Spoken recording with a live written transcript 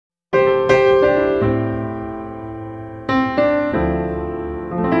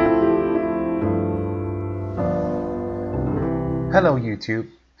Hello YouTube.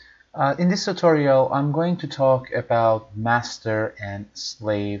 In this tutorial I'm going to talk about master and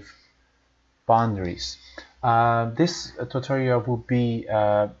slave boundaries. This tutorial will be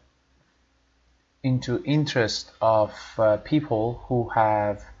into interest of people who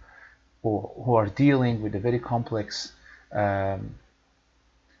are dealing with a very complex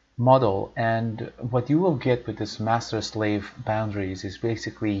model, and what you will get with this master-slave boundaries is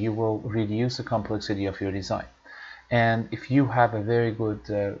basically you will reduce the complexity of your design. And if you have a very good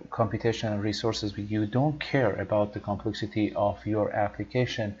computational resources, but you don't care about the complexity of your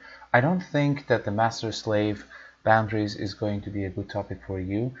application, I don't think that the master-slave boundaries is going to be a good topic for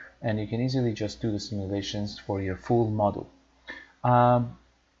you, and you can easily just do the simulations for your full model.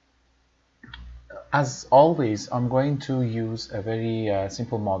 As always, I'm going to use a very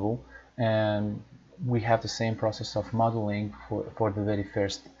simple model, and we have the same process of modeling for the very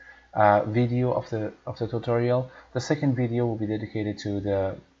first video of the tutorial. The second video will be dedicated to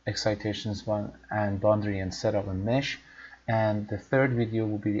the excitations and boundary and setup and mesh, and the third video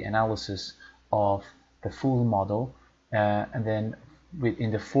will be the analysis of the full model, and then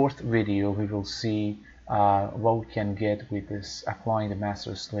in the fourth video we will see what we can get with this applying the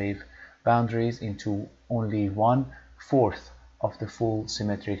master-slave boundaries into only 1/4 of the full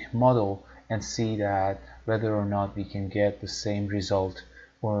symmetric model, and see that whether or not we can get the same result,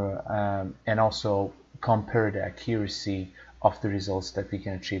 or and also compare the accuracy of the results that we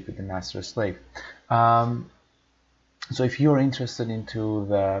can achieve with the master-slave. So if you're interested into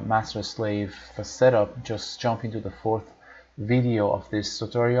the master-slave setup, just jump into the fourth video of this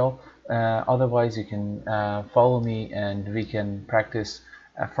tutorial. Otherwise you can follow me and we can practice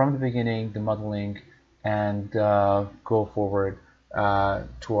from the beginning the modeling and go forward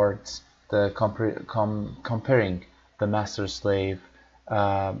towards the comparing the master-slave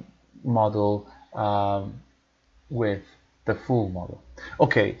model with the full model.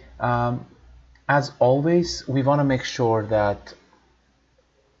 Okay, as always, we want to make sure that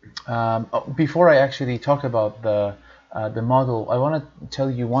before I actually talk about the model, I want to tell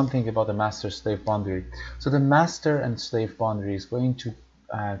you one thing about the master-slave boundary. So the master and slave boundary is going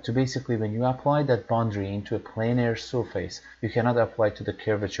to basically, when you apply that boundary into a planar surface, you cannot apply to the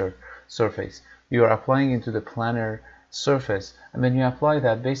curvature surface. You are applying into the planar surface, and when you apply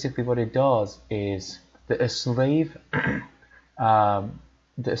that, basically what it does is the slave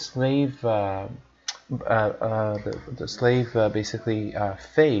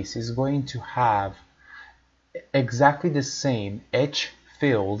face is going to have exactly the same edge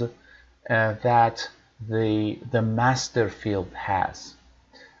field that the master field has,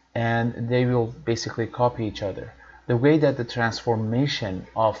 and they will basically copy each other. The way that the transformation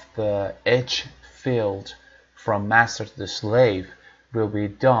of the edge field from master to the slave will be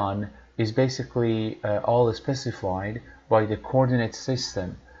done is basically all specified by the coordinate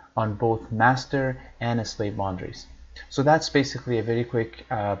system on both master and slave boundaries. So that's basically a very quick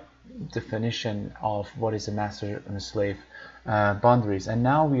definition of what is a master and a slave boundaries. And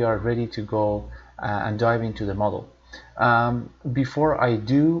now we are ready to go and dive into the model. Before I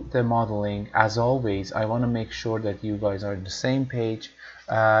do the modeling, as always, I want to make sure that you guys are on the same page.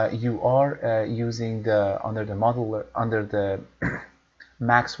 You are using under the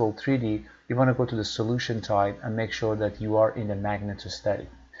Maxwell 3D. You want to go to the solution type and make sure that you are in the magnetostatic.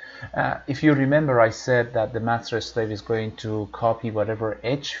 If you remember, I said that the master-slave is going to copy whatever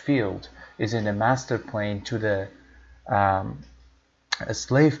edge field is in the master plane to the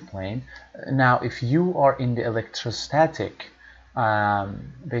slave plane. Now if you are in the electrostatic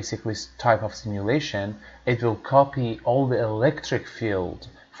basically type of simulation, it will copy all the electric field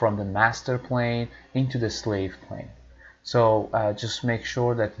from the master plane into the slave plane. So just make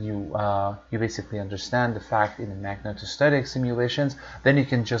sure that you basically understand the fact in the magnetostatic simulations. Then you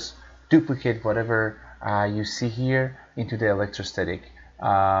can just duplicate whatever you see here into the electrostatic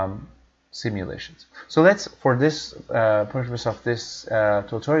simulations. So let's, for this purpose of this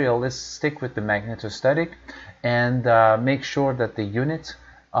tutorial, let's stick with the magnetostatic and make sure that the unit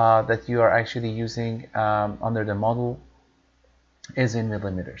that you are actually using under the model is in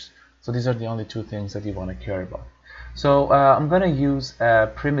millimeters. So these are the only two things that you want to care about. So I'm going to use a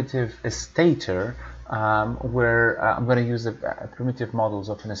primitive stator, where I'm going to use primitive models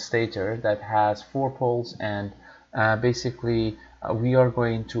of a stator that has 4 poles, and basically we are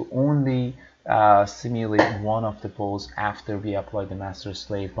going to only simulate one of the poles after we apply the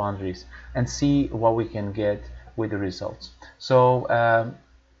master-slave boundaries and see what we can get with the results. So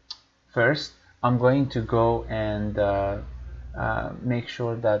first I'm going to go and make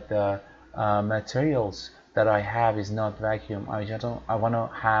sure that the materials that I have is not vacuum. I want to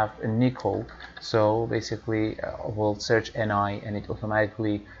have a nickel. So basically we'll search Ni and it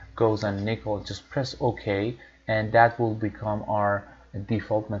automatically goes on nickel. Just press OK and that will become our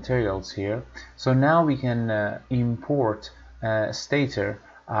default materials here. So now we can import a stator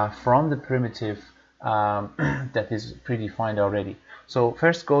from the primitive that is predefined already. So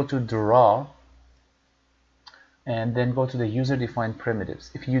first go to draw and then go to the user-defined primitives.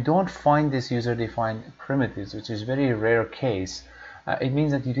 If you don't find this user-defined primitives, which is very rare case, it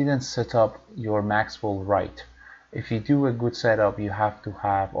means that you didn't set up your Maxwell right. If you do a good setup, you have to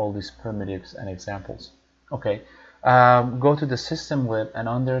have all these primitives and examples. Okay, go to the system web and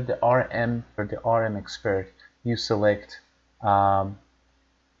under the RM or the RM expert, you select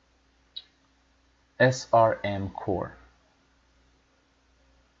SRM core.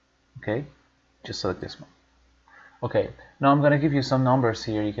 Okay, just select this one. Okay, now I'm going to give you some numbers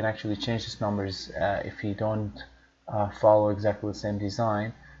here. You can actually change these numbers if you don't follow exactly the same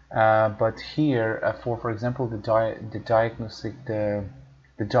design. But here, for example, the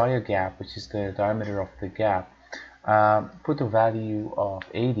dia gap, which is the diameter of the gap, put a value of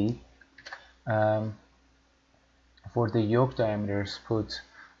 80. For the yoke diameters, put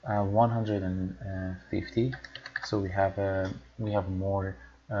 150. So we have more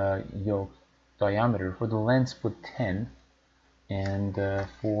yoke diameter. For the lengths, put 10, and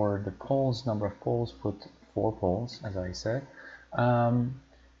for the poles, number of poles, put 4 poles, as I said.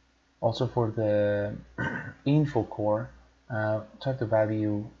 Also for the info core, type the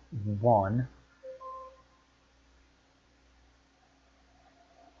value 1.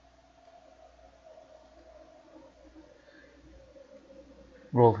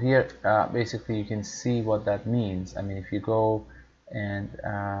 Well, here basically you can see what that means. I mean, if you go and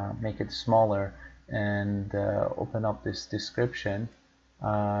make it smaller and open up this description,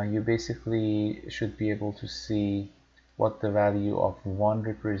 you basically should be able to see what the value of 1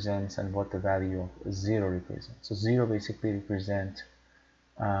 represents and what the value of 0 represents. So 0 basically represent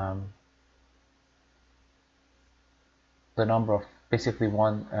the number of, basically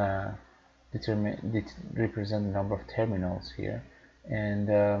 1 represent the number of terminals here, and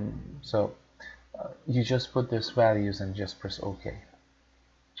so you just put these values and just press OK.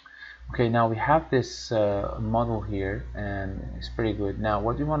 Okay, now we have this model here and it's pretty good. Now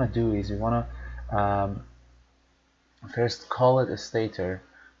what we want to do is we want to first call it a stator.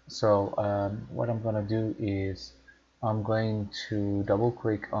 So what I'm going to do is I'm going to double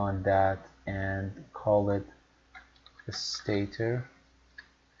click on that and call it a stator.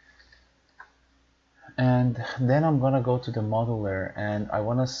 And then I'm gonna go to the modeler and I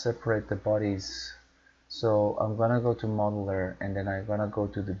want to separate the bodies. So I'm gonna go to modeler and then I'm gonna go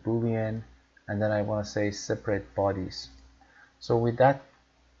to the boolean and then I want to say separate bodies. So with that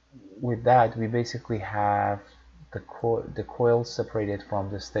we basically have the coil separated from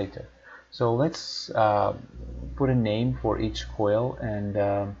the stator. So let's put a name for each coil and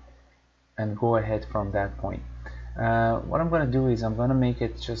go ahead from that point. What I'm gonna do is I'm gonna make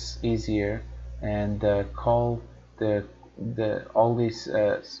it just easier and call all these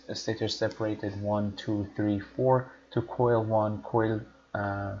stators separated 1, 2, 3, 4 to coil 1, coil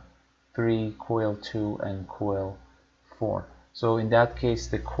 3, coil 2, and coil 4. So in that case,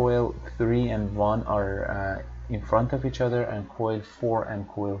 the coil 3 and 1 are in front of each other, and coil 4 and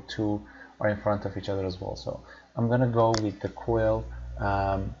coil 2 are in front of each other as well. So I'm gonna go with the coil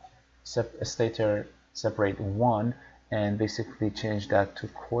stator separate 1 and basically change that to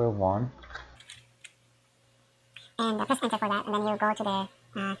coil 1. And press enter for that, and then you go to the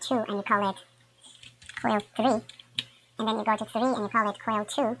 2 and you call it coil 3, and then you go to 3 and you call it coil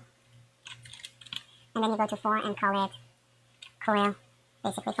 2, and then you go to 4 and call it coil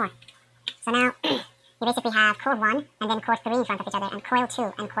basically 4. So now you basically have core 1 and then core 3 in front of each other, and coil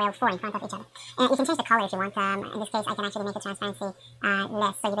 2 and coil 4 in front of each other. And you can change the color if you want. In this case I can actually make the transparency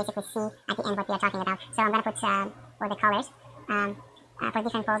less, so you basically see at the end what we are talking about. So I'm going to put for the colors. For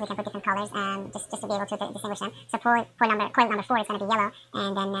different poles, we can put different colors, just to be able to distinguish them. So coil number 4 is going to be yellow,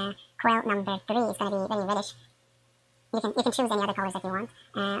 and then coil number 3 is going to be very reddish. You can choose any other colors that you want.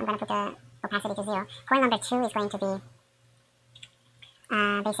 I'm going to put the opacity to 0. Coil number 2 is going to be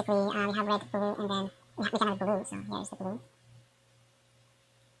basically we have red, blue, and then we can have blue. So here's the blue.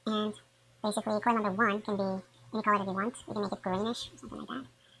 And basically coil number 1 can be any color that you want. We can make it greenish, something like that.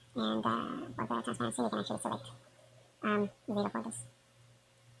 And for the transparency, we can actually select 0 for this.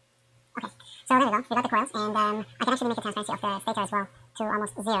 Okay, so there we go, we got the coils, and I can actually make the transparency of the stator as well to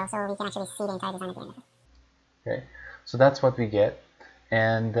almost 0, so we can actually see the entire design at the end of it. Okay, so that's what we get,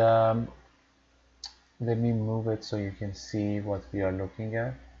 and let me move it so you can see what we are looking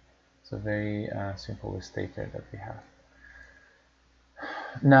at. It's a very simple stator that we have.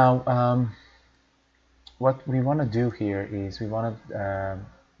 Now, what we want to do here is we want to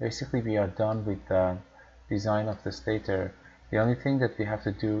basically we are done with the design of the stator. The only thing that we have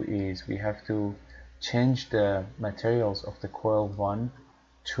to do is we have to change the materials of the coil 1,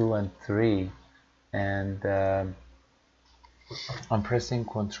 2 and 3, and I'm pressing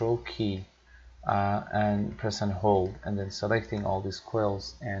Control key and press and hold, and then selecting all these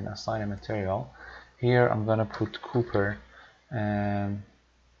coils and assign a material. Here I'm gonna put Cooper,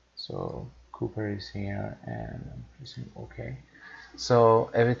 so Cooper is here, and I'm pressing OK.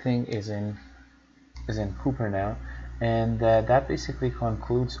 So everything is in Cooper now, and that basically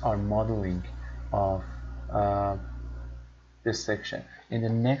concludes our modeling of this section. In the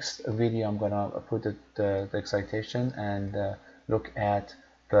next video, I'm gonna put the excitation and look at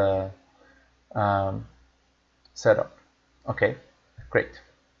the setup. Okay, great.